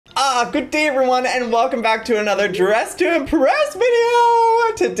Good day everyone and welcome back to another Dress to Impress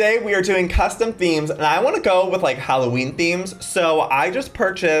video. Today we are doing custom themes and I want to go with like Halloween themes. So I just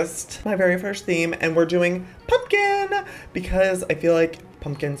purchased my very first theme and we're doing pumpkin because I feel like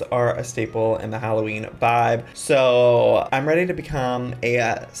pumpkins are a staple in the Halloween vibe. So I'm ready to become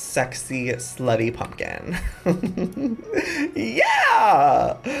a sexy, slutty pumpkin.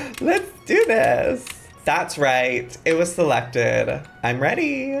 Yeah, let's do this. That's right, it was selected. I'm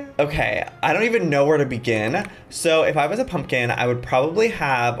ready. Okay, I don't even know where to begin. So if I was a pumpkin, I would probably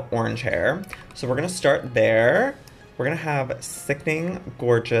have orange hair. So we're gonna start there. We're gonna have sickening,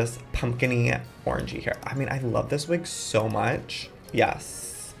 gorgeous, pumpkin-y, orangey hair. I mean, I love this wig so much.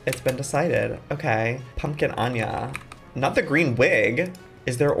 Yes, it's been decided. Okay, pumpkin Anya. Not the green wig.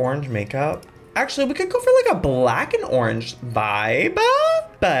 Is there orange makeup? Actually, we could go for like a black and orange vibe.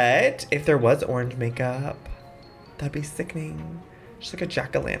 But if there was orange makeup, that'd be sickening. Just like a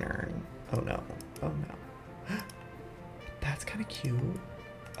jack-o'-lantern. Oh no, oh no. That's kind of cute.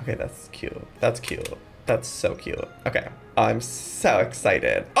 Okay, that's cute. That's cute. That's so cute. Okay, I'm so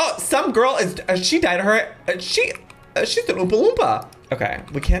excited. Oh, some girl she dyed her, she's an Oompa Loompa. Okay,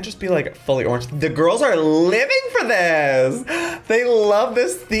 we can't just be like fully orange. The girls are living for this. They love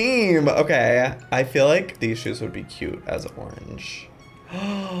this theme. Okay, I feel like these shoes would be cute as orange.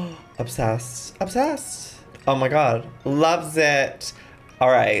 Obsessed, obsessed. Oh my God, loves it. All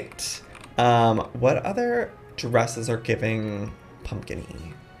right, what other dresses are giving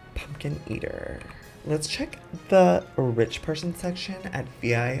pumpkin-y? Pumpkin eater. Let's check the rich person section at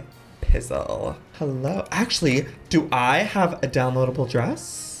VI Pizzle. Hello, actually, do I have a downloadable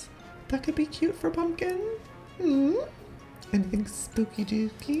dress that could be cute for pumpkin? Anything spooky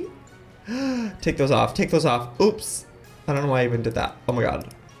dooky? Take those off, take those off. Oops. I don't know why I even did that. Oh my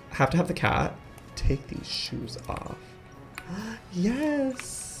God. I have to have the cat. Take these shoes off.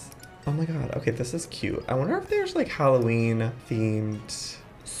 Yes. Oh my God. Okay, this is cute. I wonder if there's like Halloween themed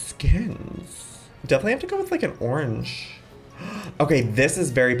skins. Definitely have to go with like an orange. Okay, this is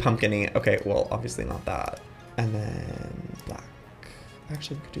very pumpkin-y. Okay, well, obviously not that. And then black.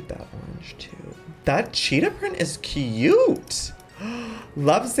 Actually, we could do that orange too. That cheetah print is cute.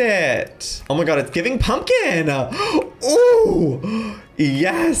 Loves it. Oh my God, it's giving pumpkin. Ooh,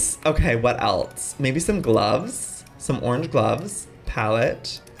 yes. Okay, what else? Maybe some gloves, some orange gloves,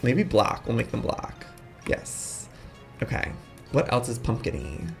 palette, maybe black. We'll make them black. Yes. Okay, what else is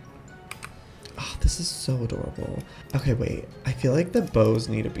pumpkin-y? Oh, this is so adorable. Okay, wait, I feel like the bows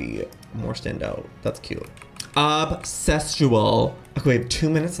need to be more standout. That's cute. Obsessual. Okay, we have 2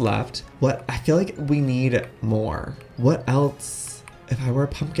 minutes left. What? I feel like we need more. What else? If I were a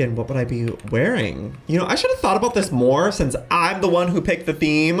pumpkin, what would I be wearing? You know, I should have thought about this more since I'm the one who picked the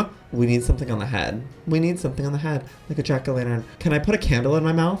theme. We need something on the head. We need something on the head, like a jack-o'-lantern. Can I put a candle in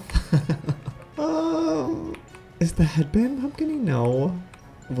my mouth? Is the headband pumpkin-y? No.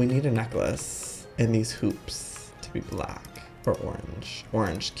 We need a necklace and these hoops to be black or orange.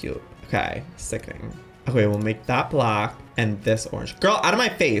 Orange, cute. Okay, sickening. Okay, we'll make that black and this orange. Girl, out of my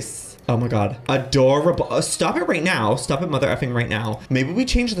face. Oh my God, adorable. Stop it right now. Stop it mother effing right now. Maybe we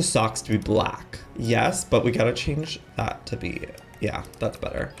change the socks to be black. Yes, but we gotta change that to be, yeah, that's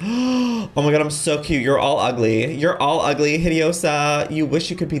better. Oh my God, I'm so cute. You're all ugly. You're all ugly, Hidiosa. You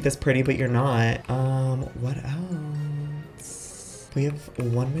wish you could be this pretty, but you're not. What else? We have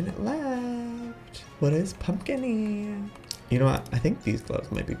 1 minute left. What is pumpkin-y? You know what? I think these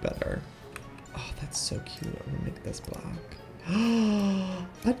gloves might be better. Oh, that's so cute. I'm gonna make this black.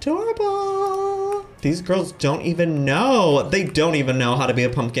 Adorable. These girls don't even know. They don't even know how to be a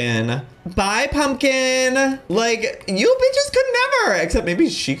pumpkin. Bye, pumpkin. Like, you bitches could never. Except maybe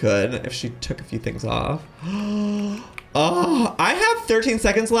she could if she took a few things off. Oh, I have 13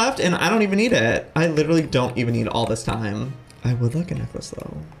 seconds left and I don't even need it. I literally don't even need all this time. I would like a necklace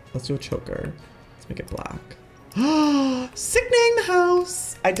though. Let's do a choker. Let's make it black. Sickening the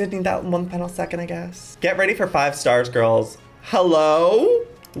house. I did need that 1 final second, I guess. Get ready for 5 stars, girls. Hello?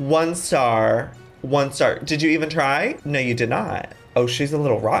 1 star. 1 star. Did you even try? No, you did not. Oh, she's a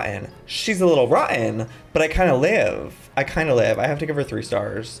little rotten. She's a little rotten, but I kind of live. I kind of live. I have to give her 3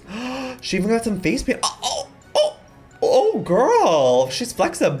 stars. She even got some face paint. Oh, girl. She's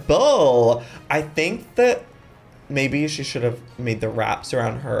flexible. I think that maybe she should have made the wraps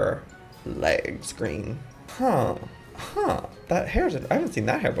around her legs green. Huh. That hair's, I haven't seen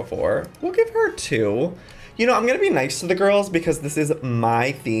that hair before. We'll give her 2. You know, I'm gonna be nice to the girls because this is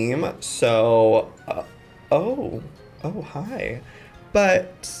my theme. So, oh, hi.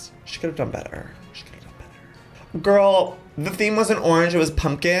 But she could have done better. She could have done better. Girl, the theme wasn't orange, it was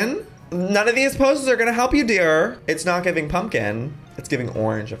pumpkin. None of these poses are gonna help you, dear. It's not giving pumpkin. It's giving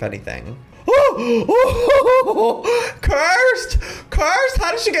orange, if anything. Oh, cursed! Cursed!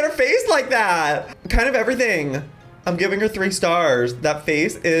 How did she get her face like that? Kind of everything. I'm giving her 3 stars. That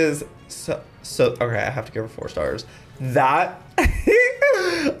face is so, okay, I have to give her 4 stars. That,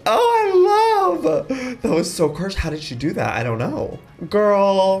 oh, I love. That was so cursed. How did she do that? I don't know.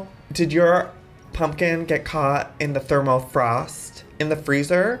 Girl, did your pumpkin get caught in the thermal frost in the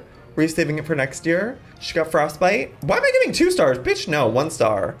freezer? Were you saving it for next year? She got frostbite? Why am I giving 2 stars? Bitch, no, 1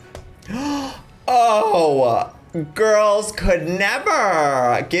 star. Oh, girls could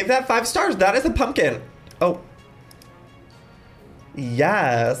never. Give that 5 stars. That is a pumpkin. Oh.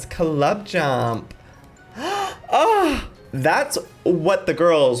 Yes, club jump. Oh, that's what the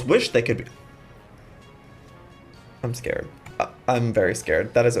girls wish they could be. I'm scared. I'm very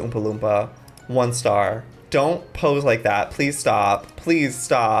scared. That is Oompa Loompa. 1 star. Don't pose like that. Please stop. Please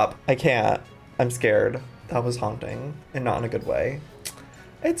stop. I can't. I'm scared. That was haunting and not in a good way.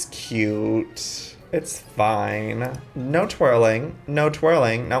 It's cute. It's fine. No twirling. No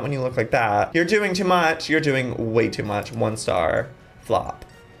twirling. Not when you look like that. You're doing too much. You're doing way too much. 1 star. Flop.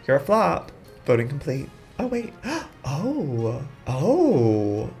 You're a flop. Voting complete. Oh, wait. Oh.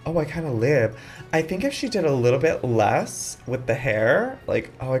 Oh. Oh, I kind of live. I think if she did a little bit less with the hair,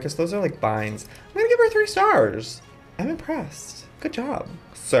 like, oh, I guess those are like binds. I'm gonna give her 3 stars. I'm impressed. Good job.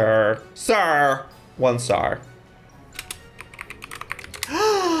 Sir. Sir. 1 star.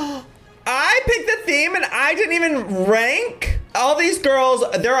 I picked the theme and I didn't even rank. All these girls,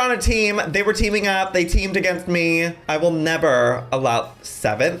 they're on a team. They were teaming up. They teamed against me. I will never allow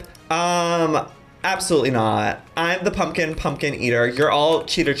 7th. Absolutely not. I'm the pumpkin eater. You're all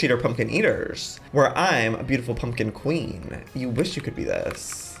cheater pumpkin eaters. Where I'm a beautiful pumpkin queen. You wish you could be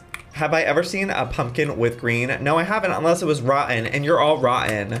this. Have I ever seen a pumpkin with green? No, I haven't, unless it was rotten, and you're all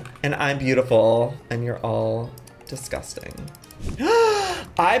rotten. And I'm beautiful, and you're all disgusting.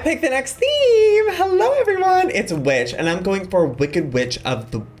 I picked the next theme. Hello, everyone. It's witch, and I'm going for Wicked Witch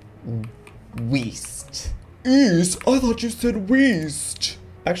of the West. East? I thought you said West.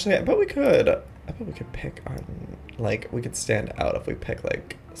 Actually, I bet we could. I bet we could pick on, like, we could stand out if we pick,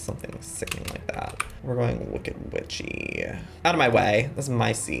 like, something sickening like that. We're going Wicked Witchy. Out of my way. This is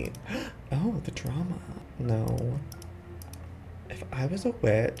my seat. Oh, the drama. No. If I was a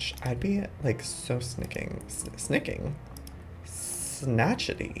witch, I'd be, like, so snicking.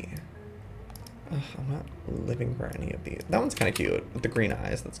 Snatchety. Ugh, I'm not living for any of these. That one's kind of cute. With the green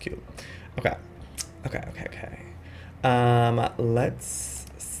eyes. That's cute. Okay. Let's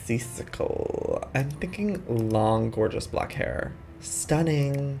seasicle. I'm thinking long, gorgeous black hair.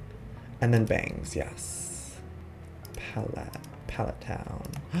 Stunning. And then bangs, yes. Palette Town.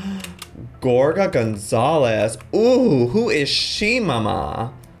 Gorga Gonzalez. Ooh, who is she,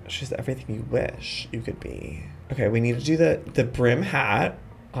 mama? She's everything you wish you could be. Okay, we need to do the brim hat,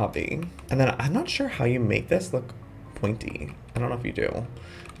 obvi. And then I'm not sure how you make this look pointy. I don't know if you do.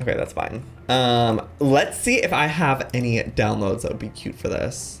 Okay, that's fine. Let's see if I have any downloads that would be cute for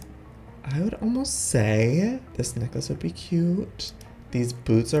this. I would almost say this necklace would be cute. These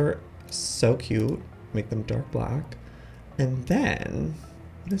boots are so cute. Make them dark black. And then,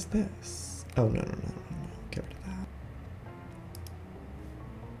 what is this? Oh, no. Get rid of that.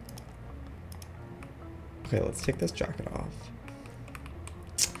 Okay, let's take this jacket off.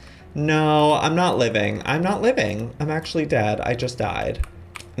 No, I'm not living. I'm actually dead. I just died.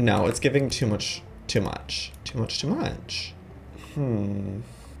 No, it's giving too much.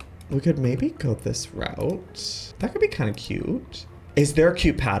 We could maybe go this route. That could be kind of cute. Is there a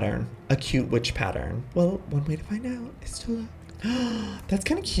cute pattern? A cute witch pattern? Well, one way to find out is to look. That's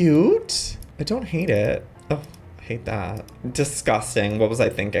kind of cute. I don't hate it. Oh, I hate that. Disgusting. What was I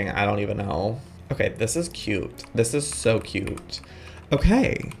thinking? I don't even know. Okay, this is cute. This is so cute.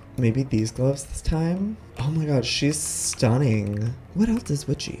 Okay, maybe these gloves this time. Oh my god, she's stunning. What else is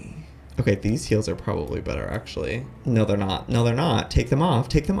witchy? Okay, these heels are probably better, actually. No, they're not. No, they're not. Take them off.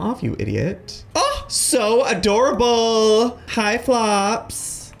 Take them off, you idiot. Oh, so adorable. Hi,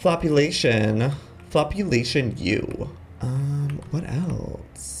 flops. Flopulation. Flopulation you. What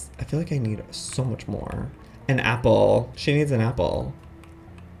else? I feel like I need so much more. An apple. She needs an apple.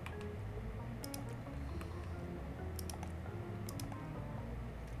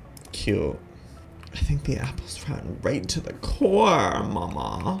 Cute. I think the apple's rotten right to the core,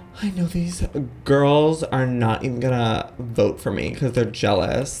 mama. I know these girls are not even gonna vote for me because they're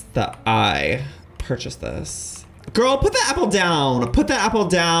jealous that I purchased this. Girl, put the apple down. Put the apple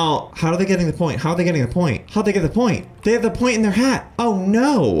down. How are they getting the point? How are they getting the point? How'd they get the point? They have the point in their hat. Oh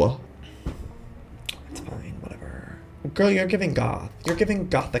no. It's fine, whatever. Girl, you're giving goth. You're giving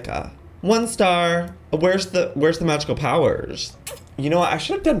gothica. 1 star. Where's the magical powers? You know what? I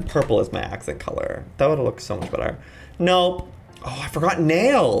should have done purple as my accent color. That would have looked so much better. Nope. Oh, I forgot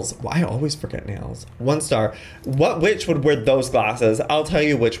nails. Well, I always forget nails. 1 star. What witch would wear those glasses? I'll tell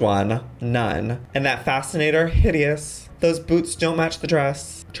you which one. None. And that fascinator, hideous. Those boots don't match the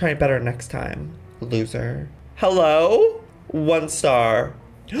dress. Try it better next time, loser. Hello? 1 star.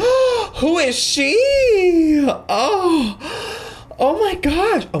 Who is she? Oh my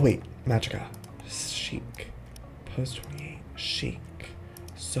gosh. Oh wait, Magica. Chic. Pose 28. Chic.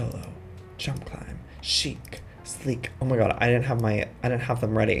 Solo. Jump climb. Chic. Sleek. Oh my god, I didn't have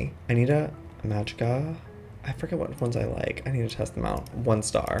them ready. I need a Magica. I forget what ones I like. I need to test them out. 1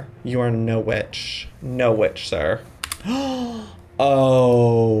 star. You are no witch. No witch, sir. Oh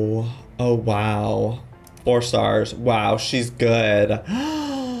wow. 4 stars. Wow, she's good.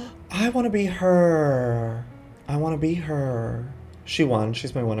 I want to be her. I want to be her. She won.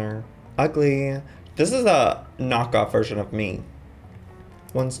 She's my winner. Ugly. This is a knockoff version of me.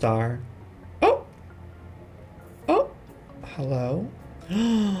 1 star. Oh. Hello.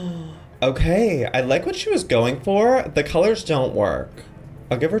 Okay, I like what she was going for. The colors don't work.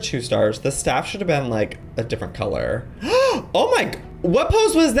 I'll give her 2 stars. The staff should have been like a different color. Oh my, what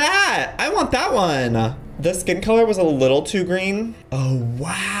pose was that? I want that one. The skin color was a little too green. Oh,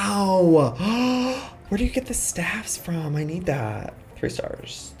 wow. Where do you get the staffs from? I need that. 3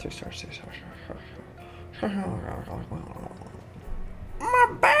 stars, 3 stars, 3 stars.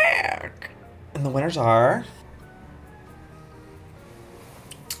 My back. And the winners are...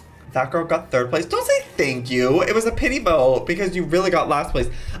 That girl got 3rd place. Don't say thank you. It was a pity vote because you really got last place.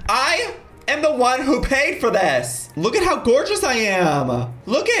 I am the one who paid for this. Look at how gorgeous I am.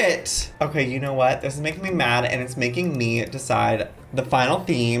 Look it. Okay, you know what? This is making me mad and it's making me decide the final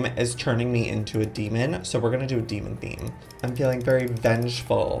theme is turning me into a demon. So we're gonna do a demon theme. I'm feeling very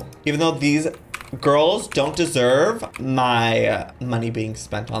vengeful. Even though these girls don't deserve my money being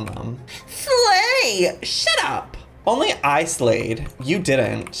spent on them. Slay! Shut up. Only I slayed. You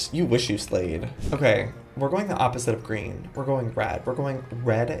didn't. You wish you slayed. Okay, we're going the opposite of green. We're going red. We're going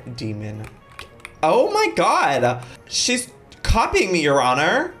red demon. Oh my god. She's copying me, Your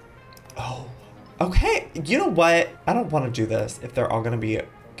Honor. Oh, okay. You know what? I don't want to do this if they're all gonna be...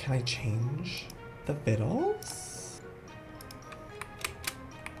 Can I change the vittles?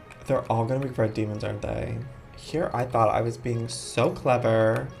 They're all gonna be red demons, aren't they? Here I thought I was being so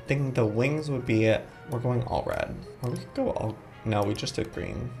clever, thinking the wings would be it. We're going all red. Or we could go all... No, we just did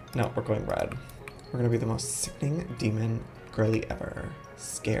green. No, we're going red. We're gonna be the most sickening demon girly ever.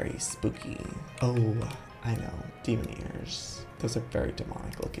 Scary, spooky. Oh, I know. Demon ears. Those are very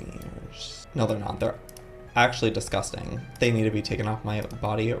demonic looking ears. No, they're not. They're actually disgusting. They need to be taken off my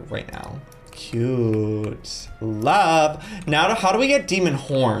body right now. Cute. Love. Now, how do we get demon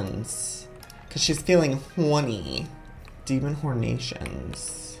horns? Because she's feeling horny. Demon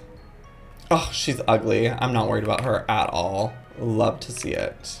hornations. Oh, she's ugly. I'm not worried about her at all. Love to see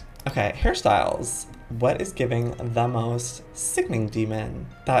it. Okay, hairstyles. What is giving the most sickening demon?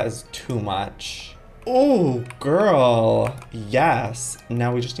 That is too much. Ooh, girl. Yes.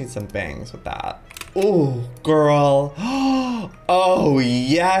 Now we just need some bangs with that. Ooh, girl. Oh,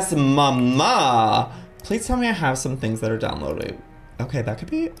 yes, mama. Please tell me I have some things that are downloaded. Okay, that could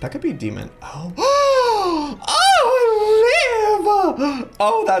be demon. Oh. Oh, live.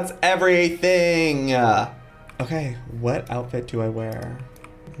 Oh, that's everything. Okay, what outfit do I wear?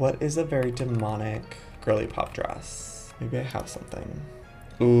 What is a very demonic girly pop dress? Maybe I have something.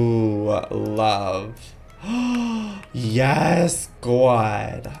 Ooh, love. Yes,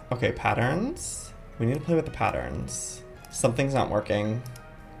 God. Okay, patterns. We need to play with the patterns. Something's not working.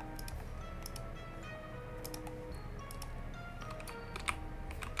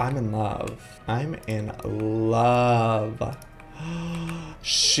 I'm in love. I'm in love.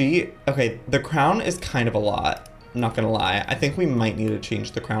 Okay, the crown is kind of a lot. Not gonna lie. I think we might need to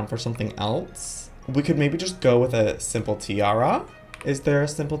change the crown for something else. We could maybe just go with a simple tiara. Is there a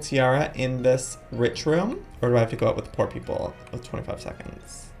simple tiara in this rich room? Or do I have to go out with poor people with 25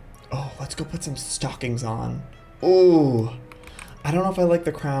 seconds? Oh, let's go put some stockings on. Ooh. I don't know if I like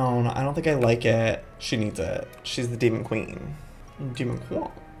the crown. I don't think I like it. She needs it. She's the demon queen. Demon queen.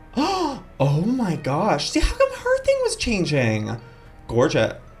 Oh my gosh. See, how come her thing was changing?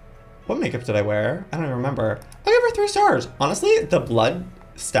 Gorgeous. What makeup did I wear? I don't even remember. I'll give her 3 stars. Honestly, the blood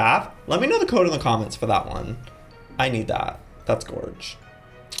staff, let me know the code in the comments for that one. I need that. That's gorge.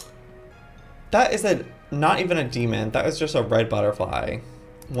 That is not even a demon. That was just a red butterfly.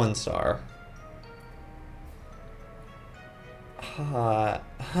 1 star.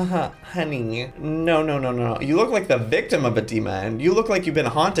 Honey. No. You look like the victim of a demon. You look like you've been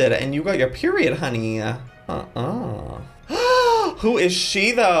haunted and you got your period, honey. Who is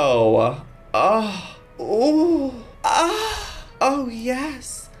she though? Oh, ooh, ah, oh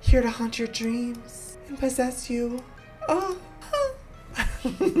yes. Here to haunt your dreams and possess you. Oh.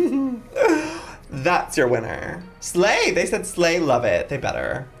 That's your winner. Slay, they said slay, love it. They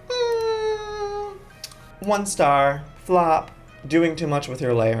better. 1 star, flop, doing too much with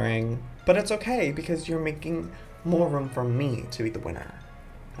your layering. But it's okay because you're making more room for me to be the winner.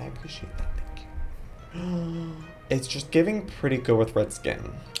 I appreciate that, thank you. It's just giving pretty good with red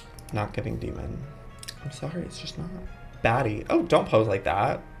skin, not giving demon. I'm sorry, it's just not. Baddie, oh, don't pose like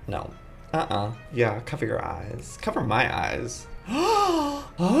that. No, yeah, cover your eyes. Cover my eyes. Oh,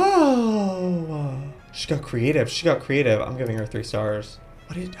 she got creative, she got creative. I'm giving her 3 stars.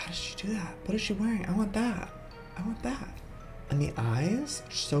 How did she do that? What is she wearing? I want that. I want that. And the eyes,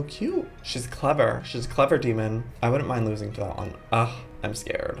 so cute. She's clever. She's a clever demon. I wouldn't mind losing to that one. I'm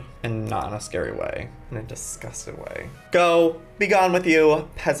scared. And not in a scary way. In a disgusted way. Go. Be gone with you,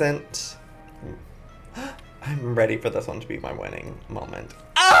 peasant. I'm ready for this one to be my winning moment.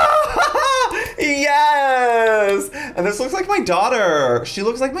 Yes! And this looks like my daughter. She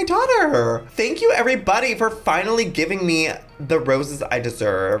looks like my daughter. Thank you, everybody, for finally giving me the roses I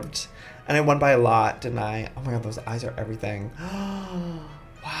deserved. And I won by a lot, didn't I? Oh my god, those eyes are everything. Wow.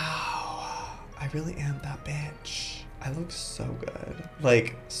 I really am that bitch. I look so good.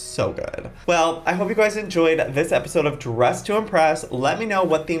 Like, so good. Well, I hope you guys enjoyed this episode of Dress to Impress. Let me know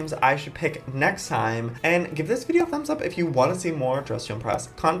what themes I should pick next time. And give this video a thumbs up if you want to see more Dress to Impress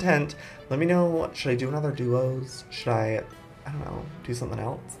content. Let me know, should I do another duos? Should I don't know, do something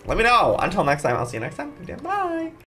else? Let me know. Until next time, I'll see you next time. Bye.